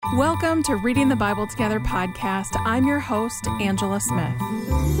Welcome to Reading the Bible Together podcast. I'm your host, Angela Smith.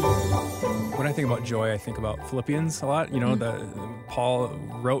 When I think about joy, I think about Philippians a lot. You know, Paul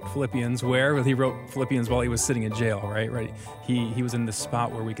wrote Philippians where? Well, he wrote Philippians while he was sitting in jail, right? He was in this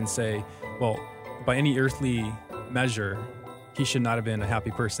spot where we can say, well, by any earthly measure, he should not have been a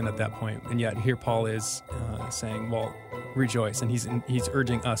happy person at that point. And yet here Paul is saying, well, rejoice. And he's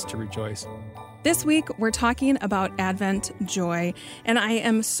urging us to rejoice. This week, we're talking about Advent joy, and I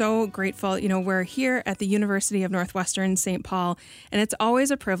am so grateful. You know, we're here at the University of Northwestern St. Paul, and it's always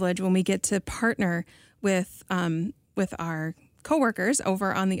a privilege when we get to partner with our coworkers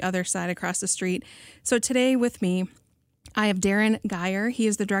over on the other side across the street. So today with me, I have Darren Geyer. He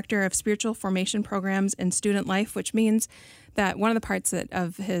is the Director of Spiritual Formation Programs and Student Life, which means that one of the parts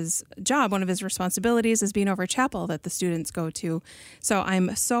of his job, one of his responsibilities, is being over chapel that the students go to. So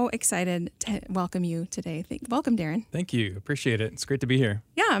I'm so excited to welcome you today. Welcome, Darren. Thank you. Appreciate it. It's great to be here.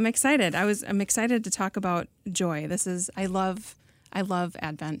 Yeah, I'm excited. I'm excited to talk about joy. I love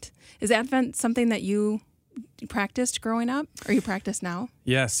Advent. Is Advent something that you practiced growing up, or you practice now?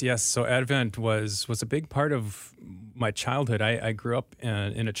 Yes. So Advent was a big part of my childhood. I grew up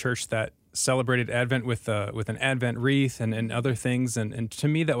in a church that celebrated Advent with an Advent wreath and other things, and to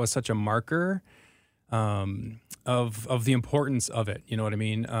me that was such a marker of the importance of it. You know what I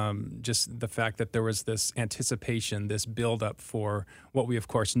mean? Just the fact that there was this anticipation, this build up for what we of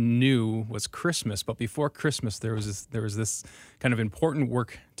course knew was Christmas, but before Christmas there was this kind of important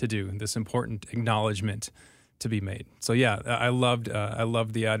work to do, this important acknowledgement to be made. So yeah, I loved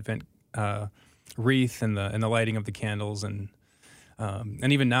the Advent wreath and the lighting of the candles and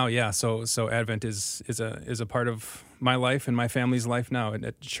even now, yeah. So Advent is a part of my life and my family's life now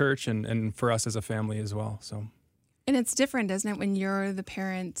at church and for us as a family as well. So, and it's different, isn't it, when you're the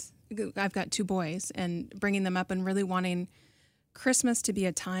parent? I've got two boys, and bringing them up and really wanting Christmas to be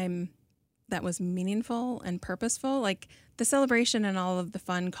a time that was meaningful and purposeful. Like the celebration and all of the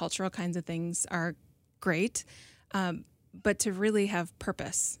fun cultural kinds of things are great, but to really have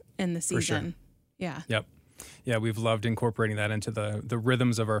purpose in the season. For sure. Yeah. Yep. Yeah, we've loved incorporating that into the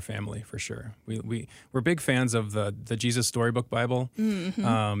rhythms of our family, for sure. We're big fans of the Jesus Storybook Bible,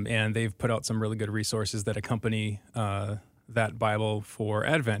 and they've put out some really good resources that accompany that Bible for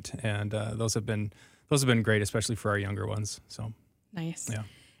Advent, and those have been great, especially for our younger ones. So nice. Yeah.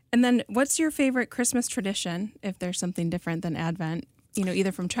 And then, what's your favorite Christmas tradition? If there's something different than Advent,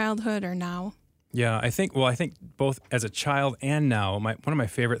 either from childhood or now. Yeah, I think both as a child and now, one of my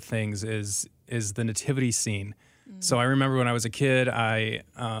favorite things is the nativity scene. So I remember when I was a kid, I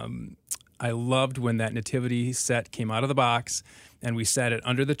loved when that nativity set came out of the box and we set it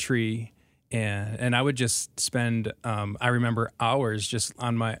under the tree, and I would just spend I remember hours just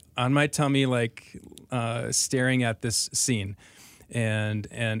on my tummy, like staring at this scene. And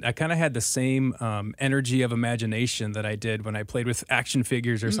I kind of had the same energy of imagination that I did when I played with action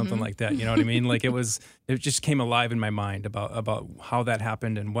figures or something like that. You know what I mean? Like it just came alive in my mind about how that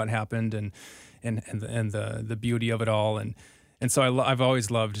happened and what happened and the beauty of it all. And so I've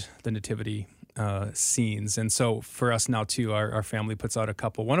always loved the nativity scenes. And so for us now too, our family puts out a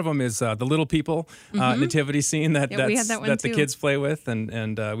couple. One of them is the Little People nativity scene that the kids play with,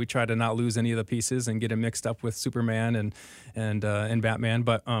 and we try to not lose any of the pieces and get them mixed up with Superman and Batman.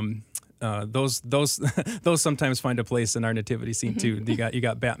 But those sometimes find a place in our nativity scene too. You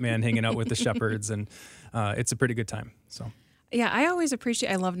got Batman hanging out with the shepherds, and it's a pretty good time. So. Yeah,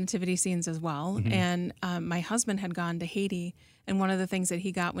 I love nativity scenes as well. And my husband had gone to Haiti, and one of the things that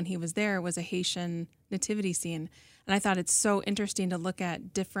he got when he was there was a Haitian nativity scene. And I thought it's so interesting to look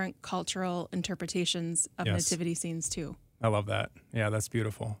at different cultural interpretations of nativity scenes too. I love that. Yeah, that's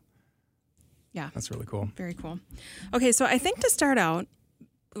beautiful. Yeah. That's really cool. Very cool. Okay, so I think to start out,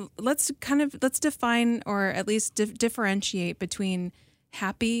 let's define or at least differentiate between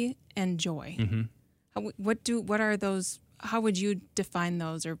happy and joy. What are those? How would you define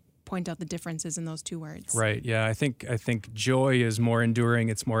those or point out the differences in those two words? Right. Yeah. I think joy is more enduring.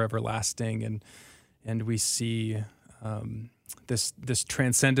 It's more everlasting, and we see this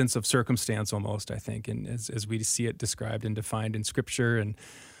transcendence of circumstance almost. I think, and as we see it described and defined in Scripture, and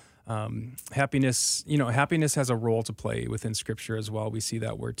happiness. Happiness has a role to play within Scripture as well. We see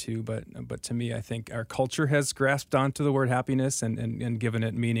that word too. But to me, I think our culture has grasped onto the word happiness and given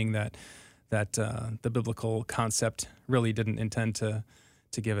it meaning that the biblical concept really didn't intend to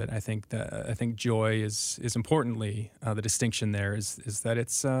give it. I think joy is importantly the distinction there is that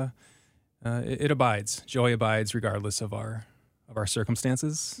it abides. Joy abides regardless of our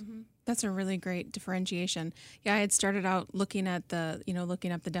circumstances. That's a really great differentiation. Yeah, I had started out looking up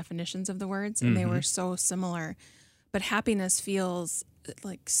the definitions of the words, and they were so similar. But happiness feels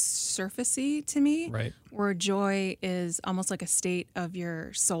like surfacey to me, Right. where joy is almost like a state of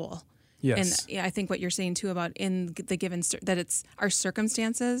your soul. Yes. And I think what you're saying too about in the given that it's our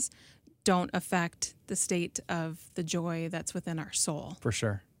circumstances don't affect the state of the joy that's within our soul. For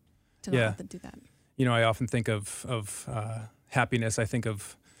sure. To not let them do that. I often think of happiness. I think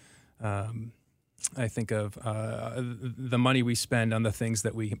of the money we spend on the things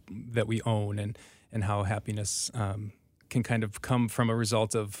that we own, and how happiness can kind of come from a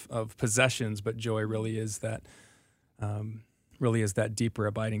result of possessions, but joy really is that deeper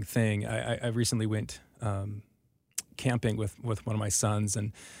abiding thing. I recently went camping with one of my sons,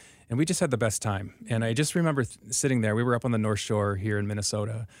 and we just had the best time. And I just remember sitting there. We were up on the North Shore here in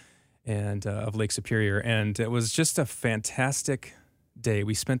Minnesota, and of Lake Superior, and it was just a fantastic day.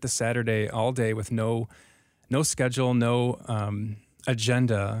 We spent the Saturday all day with no schedule, no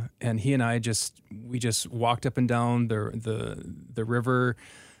agenda, and he and I just walked up and down the river.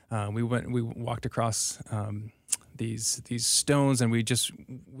 We walked across these stones, and we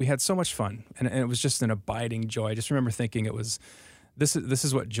had so much fun, and it was just an abiding joy. I just remember thinking this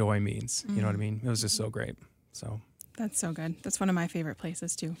is what joy means. You know what I mean? It was just so great. So that's so good. That's one of my favorite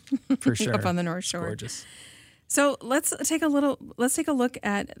places too. For sure. Up on the North Shore. Gorgeous. So let's take a look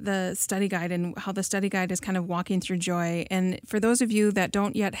at the study guide and how the study guide is kind of walking through joy. And for those of you that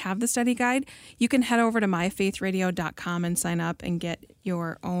don't yet have the study guide, you can head over to myfaithradio.com and sign up and get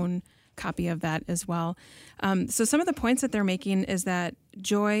your own copy of that as well. So some of the points that they're making is that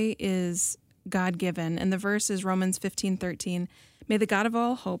joy is God-given. And the verse is Romans 15:13. May the God of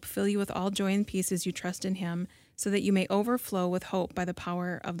all hope fill you with all joy and peace as you trust in him, so that you may overflow with hope by the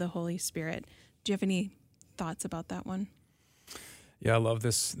power of the Holy Spirit. Do you have any thoughts about that one? Yeah, I love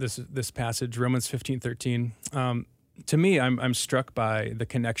this passage, Romans 15:13. To me, I'm struck by the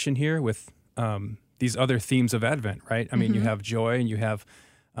connection here with these other themes of Advent, right? I mean, you have joy and you have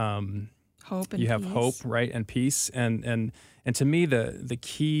hope, and you have peace. hope, right, and peace, and to me the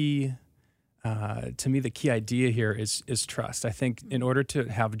key idea here is trust. I think in order to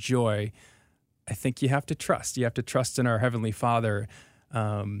have joy, I think you have to trust. You have to trust in our Heavenly Father,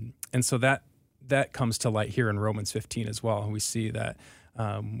 and so that comes to light here in Romans 15 as well. We see that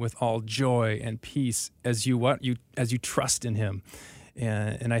with all joy and peace as you trust in Him,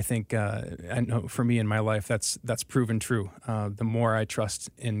 and I think I know for me in my life that's proven true. The more I trust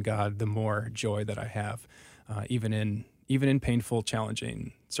in God, the more joy that I have, even in painful,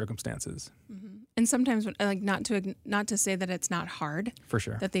 challenging circumstances. Mm-hmm. And sometimes, not to say that it's not hard, For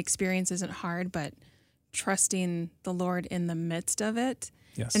sure, that the experience isn't hard, but trusting the Lord in the midst of it.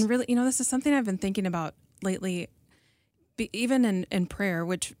 yes, And really, this is something I've been thinking about lately, even in prayer,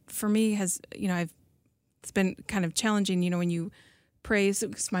 which for me has, it's been kind of challenging. When you pray,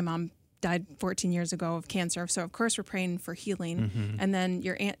 because my mom died 14 years ago of cancer, so of course we're praying for healing, and then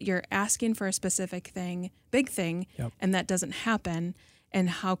you're asking for a specific thing, big thing, Yep. and that doesn't happen. And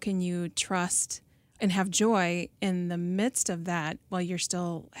how can you trust and have joy in the midst of that while you're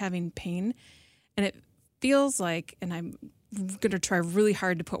still having pain? And it feels like, and I'm going to try really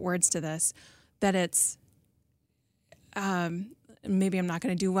hard to put words to this, that it's, maybe I'm not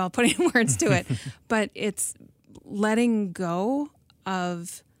going to do well putting words to it, but it's letting go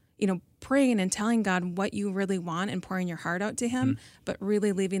of, praying and telling God what you really want and pouring your heart out to Him, but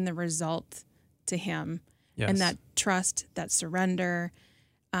really leaving the result to Him. yes. And that trust, that surrender,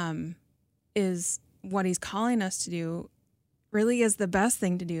 is what He's calling us to do, really is the best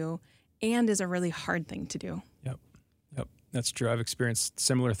thing to do, and is a really hard thing to do. Yep. That's true. I've experienced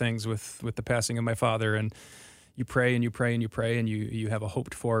similar things with the passing of my father, and you pray and you pray and you pray, and you have a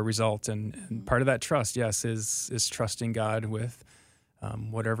hoped for result. And part of that trust, yes, is trusting God with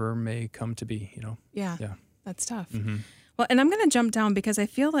whatever may come to be, Yeah. Yeah. That's tough. Mm-hmm. Well, and I'm going to jump down because I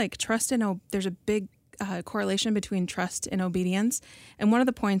feel like there's a big correlation between trust and obedience. And one of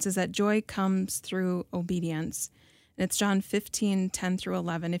the points is that joy comes through obedience. And it's John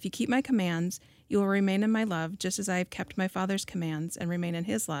 15:10-11. If you keep my commands, you will remain in my love, just as I have kept my Father's commands and remain in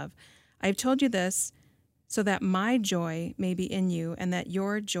his love. I have told you this so that my joy may be in you and that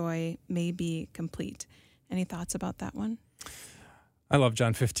your joy may be complete. Any thoughts about that one? I love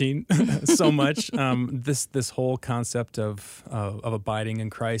John 15 so much. This whole concept of abiding in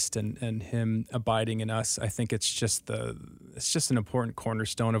Christ and Him abiding in us, I think it's just an important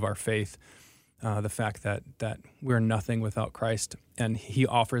cornerstone of our faith. The fact that we're nothing without Christ, and He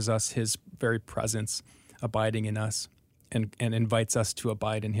offers us His very presence abiding in us, and invites us to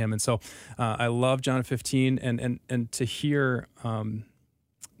abide in Him. And so I love John 15, and to hear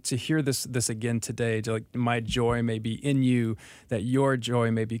this again today, to my joy may be in you, that your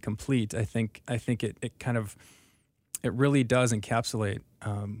joy may be complete. I think it kind of it really does encapsulate,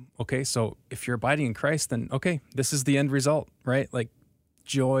 okay, so if you're abiding in Christ, then okay, this is the end result, right? Like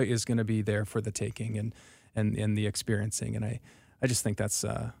joy is going to be there for the taking and the experiencing. And I just think that's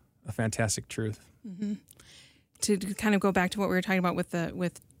a fantastic truth. Mm-hmm. To kind of go back to what we were talking about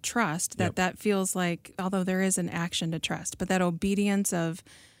with trust, that feels like, although there is an action to trust, but that obedience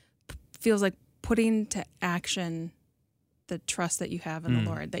feels like putting to action the trust that you have in the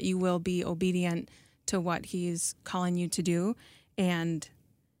Lord, that you will be obedient to what He's calling you to do. And,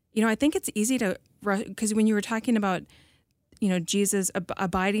 I think it's easy to, because when you were talking about, Jesus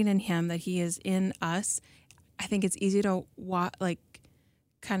abiding in Him, that He is in us, I think it's easy to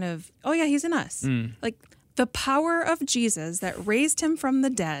kind of, oh yeah, He's in us. Like the power of Jesus that raised Him from the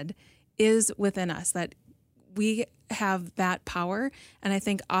dead is within us, that we have that power. And I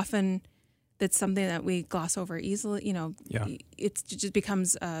think often that's something that we gloss over easily. It just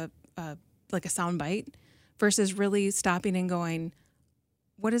becomes like a sound bite versus really stopping and going,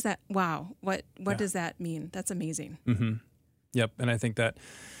 what is that? Wow. What does that mean? That's amazing. Mm-hmm. Yep. And I think that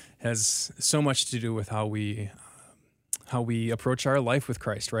has so much to do with how we approach our life with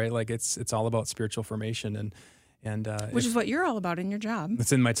Christ, right? Like it's all about spiritual formation and which is what you're all about in your job.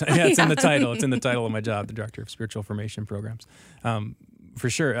 It's in my it's in the title. It's in the title of my job, the Director of Spiritual Formation Programs. For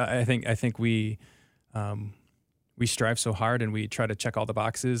sure. I think we strive so hard and we try to check all the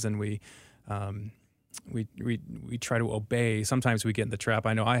boxes and we try to obey. Sometimes we get in the trap.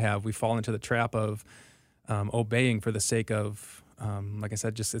 I know I have. We fall into the trap of obeying for the sake of, like I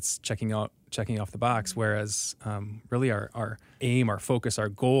said, just it's checking off the box. Whereas really our aim, our focus, our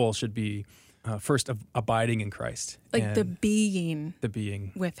goal should be first of abiding in Christ, like the being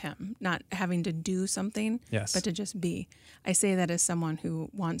with Him, not having to do something, yes, but to just be. I say that as someone who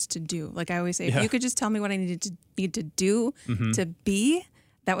wants to do. Like I always say, if you could just tell me what I need to do to be,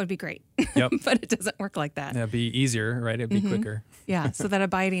 that would be great. Yep. But it doesn't work like that. Yeah, it'd be easier, right? It'd be quicker. Yeah, so that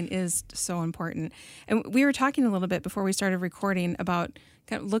abiding is so important. And we were talking a little bit before we started recording about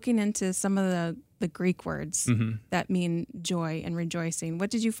kind of looking into some of the Greek words that mean joy and rejoicing.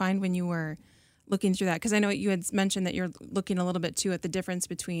 What did you find when you were looking through that? Because I know you had mentioned that you're looking a little bit too at the difference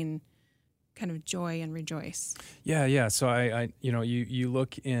between kind of joy and rejoice. Yeah. So I you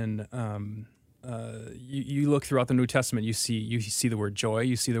look in you look throughout the New Testament, you see the word joy,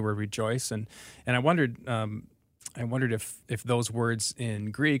 you see the word rejoice, and I wondered if those words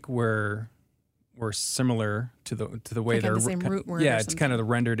in Greek were similar to the way they're the same root word. Yeah, it's kind of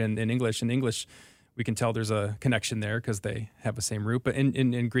rendered in English. In English, we can tell there's a connection there because they have the same root, but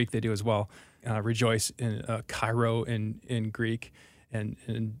in Greek they do as well. Rejoice in kairo in Greek,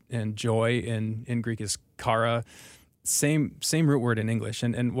 and joy in Greek is kara. Same root word in English.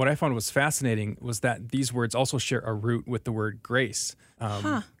 And what I found was fascinating was that these words also share a root with the word grace.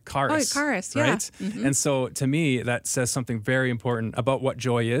 Charis. Oh, charis, yeah. Right? Mm-hmm. And so to me, that says something very important about what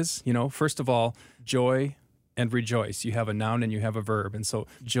joy is. First of all, joy and rejoice. You have a noun and you have a verb. And so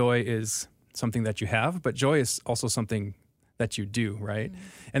joy is something that you have, but joy is also something that you do, right?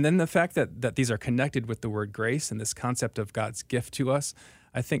 Mm-hmm. And then the fact that these are connected with the word grace and this concept of God's gift to us,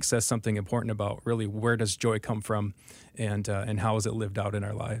 I think says something important about really where does joy come from and how is it lived out in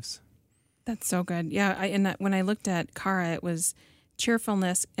our lives. That's so good. Yeah, when I looked at Kara, it was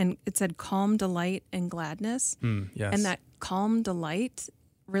cheerfulness, and it said calm delight and gladness. Yes. And that calm delight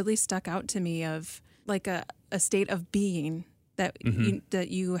really stuck out to me of like a state of being that that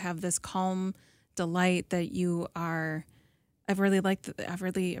you have this calm delight, that you are. I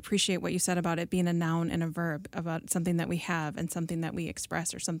really appreciate what you said about it being a noun and a verb, about something that we have and something that we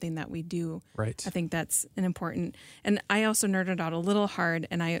express or something that we do. Right. I think that's an important. And I also nerded out a little hard,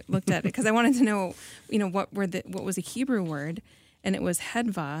 and I looked at it because I wanted to know, what was a Hebrew word, and it was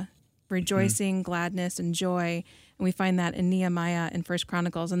hedva, rejoicing, gladness, and joy. And we find that in Nehemiah and First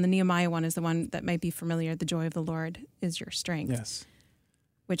Chronicles. And the Nehemiah one is the one that might be familiar. The joy of the Lord is your strength. Yes.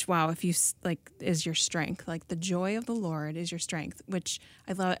 Which, wow, if you is your strength, like the joy of the Lord is your strength, which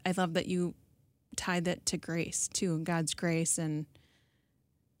I love that you tied that to grace too, God's grace. And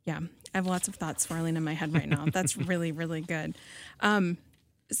yeah, I have lots of thoughts swirling in my head right now. That's really, really good.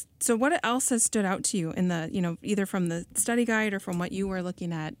 So what else has stood out to you in the, either from the study guide or from what you were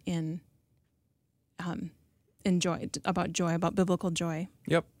looking at in joy, about biblical joy?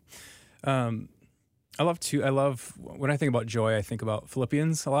 Yep. I love when I think about joy, I think about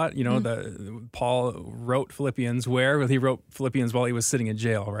Philippians a lot. Paul wrote Philippians he wrote Philippians while he was sitting in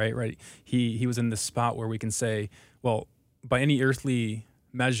jail, right? Right. He was in this spot where we can say, well, by any earthly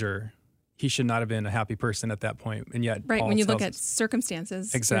measure, he should not have been a happy person at that point. And yet, right, Paul when you look at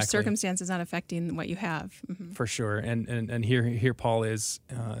circumstances, exactly, your circumstances not affecting what you have. Mm-hmm. For sure. And here Paul is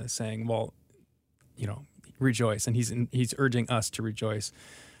saying, well, rejoice, and he's urging us to rejoice.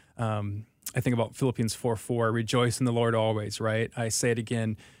 I think about Philippians 4:4, rejoice in the Lord always, right? I say it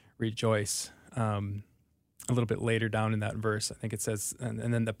again, rejoice. A little bit later down in that verse, I think it says,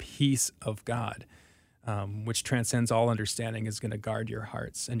 and then the peace of God, which transcends all understanding, is going to guard your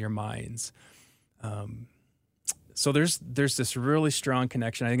hearts and your minds. So there's this really strong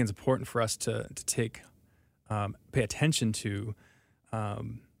connection. I think it's important for us to pay attention to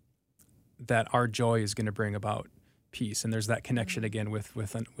that our joy is going to bring about peace, and there's that connection again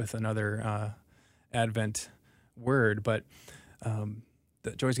with another Advent word, but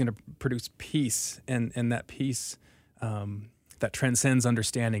that joy is going to produce peace, and that peace that transcends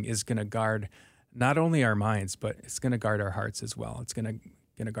understanding is going to guard not only our minds, but it's going to guard our hearts as well. It's going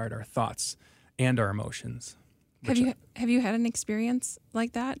to guard our thoughts and our emotions. Have you had an experience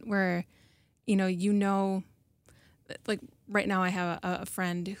like that where, like right now I have a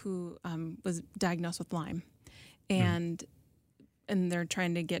friend who was diagnosed with Lyme, and they're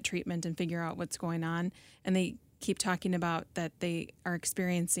trying to get treatment and figure out what's going on, and they keep talking about that they are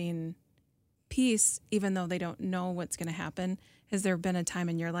experiencing peace even though they don't know what's going to happen. Has there been a time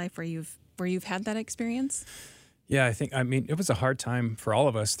in your life where you've had that experience? Yeah, I mean, it was a hard time for all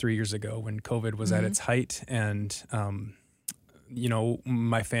of us 3 years ago when COVID was at its height, and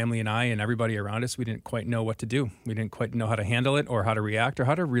my family and I and everybody around us, we didn't quite know what to do. We didn't quite know how to handle it or how to react or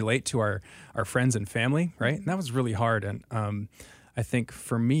how to relate to our friends and family, right? And that was really hard. And I think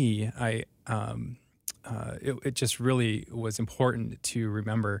for me, it just really was important to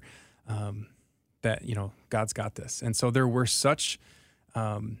remember that, God's got this. And so there were such,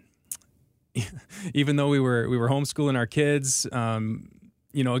 even though we were homeschooling our kids,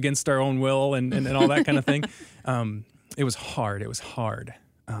 against our own will and all that kind of thing, it was hard. It was hard.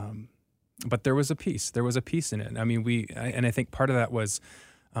 But there was a peace. There was a peace in it. I mean, and I think part of that was,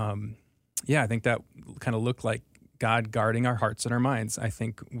 I think that kind of looked like God guarding our hearts and our minds. I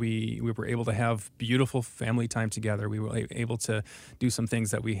think we were able to have beautiful family time together. We were able to do some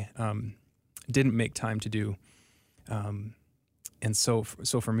things that we didn't make time to do. And so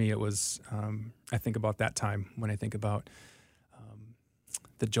for me, it was, I think about that time when I think about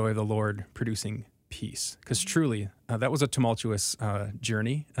the joy of the Lord producing peace. Because truly, that was a tumultuous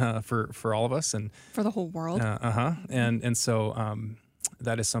journey for all of us. And for the whole world. And so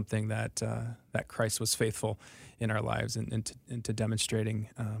that is something that Christ was faithful in our lives and to demonstrating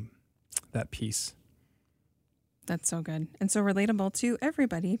that peace. That's so good. And so relatable to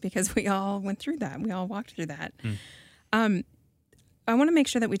everybody because we all went through that. We all walked through that. I want to make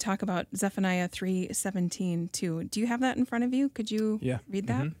sure that we talk about Zephaniah 3:17 too. Do you have that in front of you? Could you read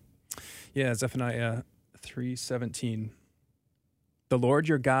that? Yeah, Zephaniah 3:17. The Lord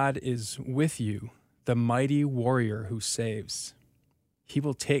your God is with you, the mighty warrior who saves. He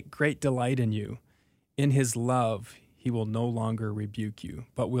will take great delight in you. In his love, he will no longer rebuke you,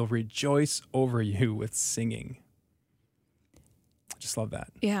 but will rejoice over you with singing. I just love that.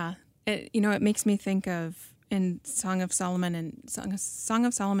 Yeah. It makes me think of in Song of Solomon and Song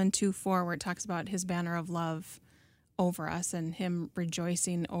of Solomon 2:4, where it talks about his banner of love over us and him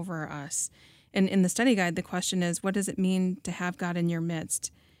rejoicing over us. And in the study guide, the question is, what does it mean to have God in your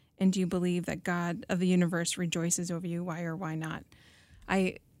midst? And do you believe that God of the universe rejoices over you? Why or why not?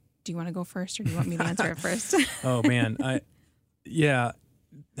 Do you want to go first, or do you want me to answer it first? Oh man, the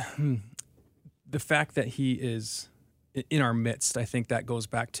fact that he is in our midst, I think that goes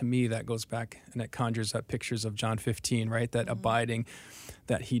back to me. That goes back and it conjures up pictures of John 15, right? That abiding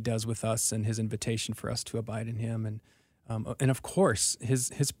that he does with us and his invitation for us to abide in him, and of course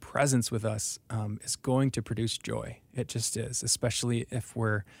his presence with us is going to produce joy. It just is, especially if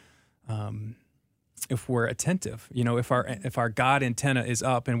we're attentive, if our God antenna is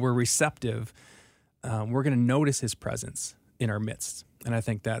up and we're receptive, we're going to notice his presence in our midst. And I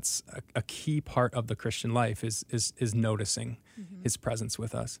think that's a key part of the Christian life is noticing his presence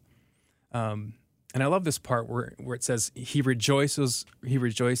with us. And I love this part where it says he rejoices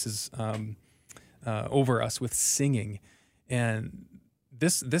over us with singing. And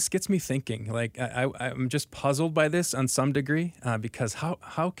this gets me thinking. Like I'm just puzzled by this on some degree because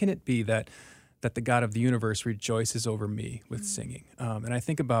how can it be that the God of the universe rejoices over me with singing? And I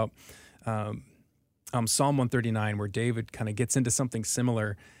think about Psalm 139, where David kind of gets into something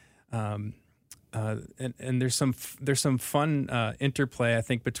similar, and there's some fun interplay, I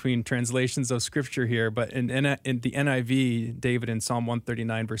think, between translations of Scripture here. But in the NIV, David in Psalm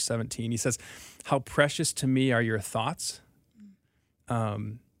 139, verse 17, he says, "How precious to me are your thoughts.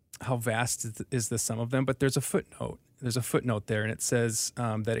 How vast is the sum of them." But there's a footnote. There's a footnote there, and it says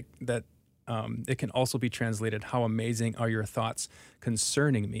that it can also be translated, "How amazing are your thoughts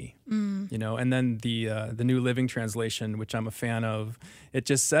concerning me?" You know, and then the New Living Translation, which I'm a fan of, it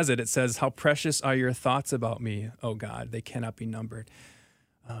just says it. It says, "How precious are your thoughts about me, O God? They cannot be numbered."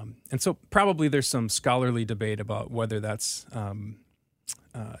 And so probably there's some scholarly debate about whether that's, you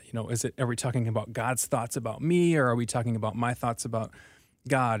know, are we talking about God's thoughts about me, or are we talking about my thoughts about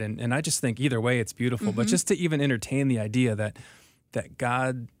God? And I just think either way it's beautiful. But just to even entertain the idea that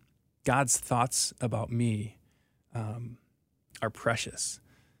God's thoughts about me are precious.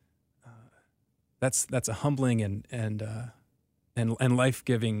 That's a humbling and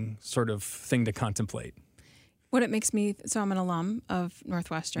life-giving sort of thing to contemplate. What it makes me, so I'm an alum of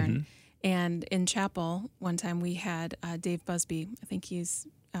Northwestern, and in chapel one time we had Dave Busby. I think he's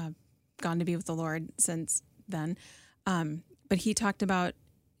gone to be with the Lord since then. But he talked about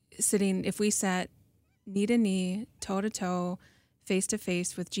sitting, if we sat knee to knee, toe to toe, face to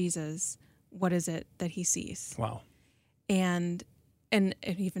face with Jesus, what is it that he sees? Wow. And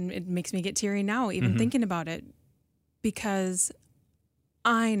it makes me get teary now, even thinking about it, because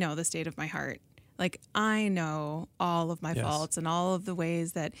I know the state of my heart. Like, I know all of my faults and all of the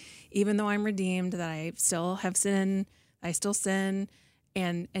ways that, even though I'm redeemed, that I still have sin, I still sin,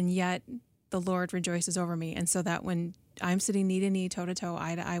 and yet the Lord rejoices over me. And so that when I'm sitting knee to knee, toe to toe,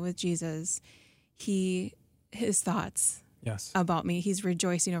 eye to eye with Jesus, his thoughts about me, he's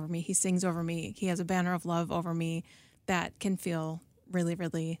rejoicing over me, he sings over me, he has a banner of love over me that can feel really,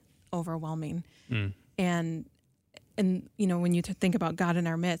 really overwhelming. And you know, when you think about God in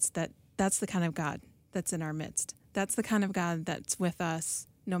our midst, that's the kind of God that's in our midst. That's the kind of God that's with us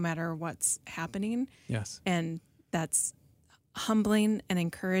no matter what's happening. Yes. And that's humbling and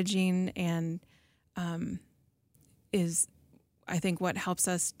encouraging, and is, I think, what helps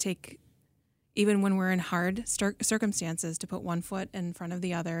us take, even when we're in hard circumstances, to put one foot in front of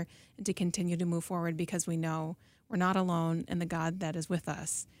the other and to continue to move forward, because we know we're not alone, and the God that is with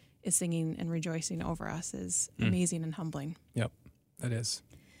us is singing and rejoicing over us is amazing and humbling. Yep, that is.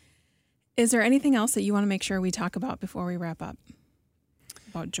 Is there anything else that you want to make sure we talk about before we wrap up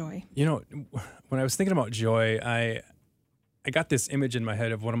about joy? You know, when I was thinking about joy, I got this image in my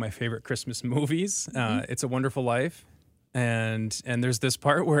head of one of my favorite Christmas movies, It's a Wonderful Life. And there's this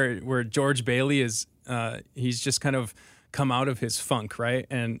part where George Bailey is, he's just kind of come out of his funk, right?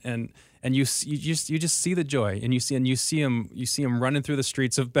 And you just see the joy, and you see him running through the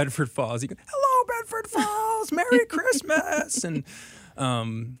streets of Bedford Falls. He goes, "Hello, Bedford Falls, Merry Christmas!" And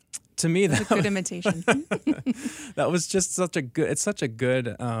to me, that's a good imitation. That was just such a good. It's such a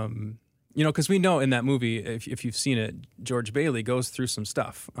good. You know, because we know in that movie, if you've seen it, George Bailey goes through some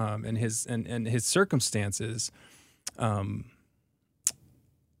stuff, and his circumstances aren't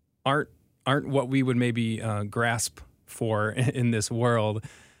what we would maybe grasp for in this world,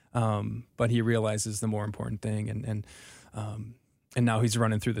 but he realizes the more important thing, and now he's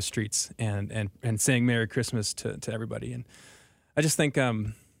running through the streets and saying Merry Christmas to everybody. And I just think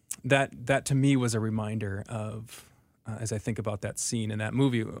that to me was a reminder of, as I think about that scene in that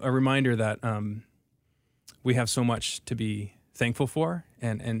movie, a reminder that we have so much to be thankful for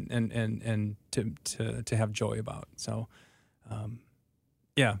and to have joy about. So,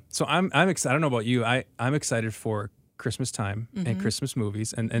 yeah. So I'm excited. I don't know about you. I'm excited for Christmas time and Christmas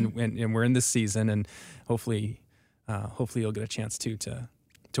movies, and we're in this season, and hopefully you'll get a chance to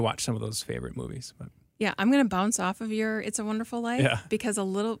watch some of those favorite movies. But yeah, I'm going to bounce off of your It's a Wonderful Life, because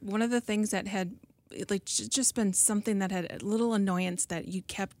one of the things that had like just been something that had a little annoyance that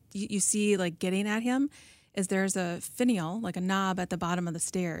you see like getting at him is there's a finial, like a knob at the bottom of the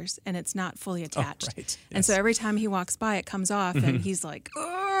stairs, and it's not fully attached. Oh, right. Yes. And so every time he walks by, it comes off, and he's like,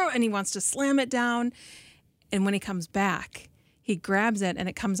 oh, and he wants to slam it down. And when he comes back, he grabs it, and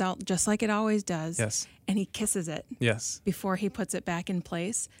it comes out just like it always does. Yes. And he kisses it. Yes. Before he puts it back in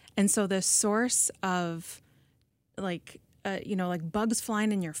place. And so the source of like bugs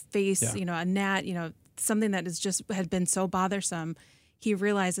flying in your face, a gnat, something that had been so bothersome, he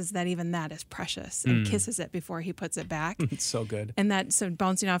realizes that even that is precious and kisses it before he puts it back. It's so good. And so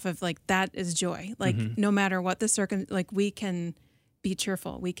bouncing off of like, that is joy. Like no matter what the like we can be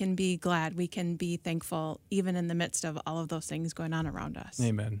cheerful, we can be glad, we can be thankful, even in the midst of all of those things going on around us.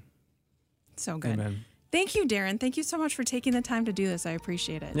 Amen. So good. Amen. Thank you, Darren. Thank you so much for taking the time to do this. I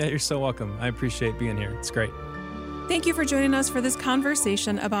appreciate it. Yeah, you're so welcome. I appreciate being here. It's great. Thank you for joining us for this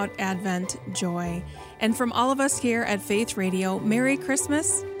conversation about Advent joy. And from all of us here at Faith Radio, Merry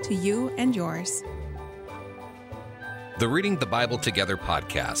Christmas to you and yours. The Reading the Bible Together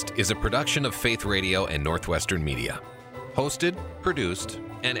podcast is a production of Faith Radio and Northwestern Media. Hosted, produced,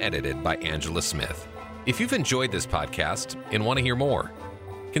 and edited by Angela Smith. If you've enjoyed this podcast and want to hear more,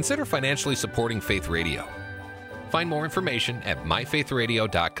 consider financially supporting Faith Radio. Find more information at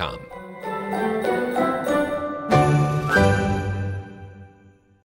myfaithradio.com.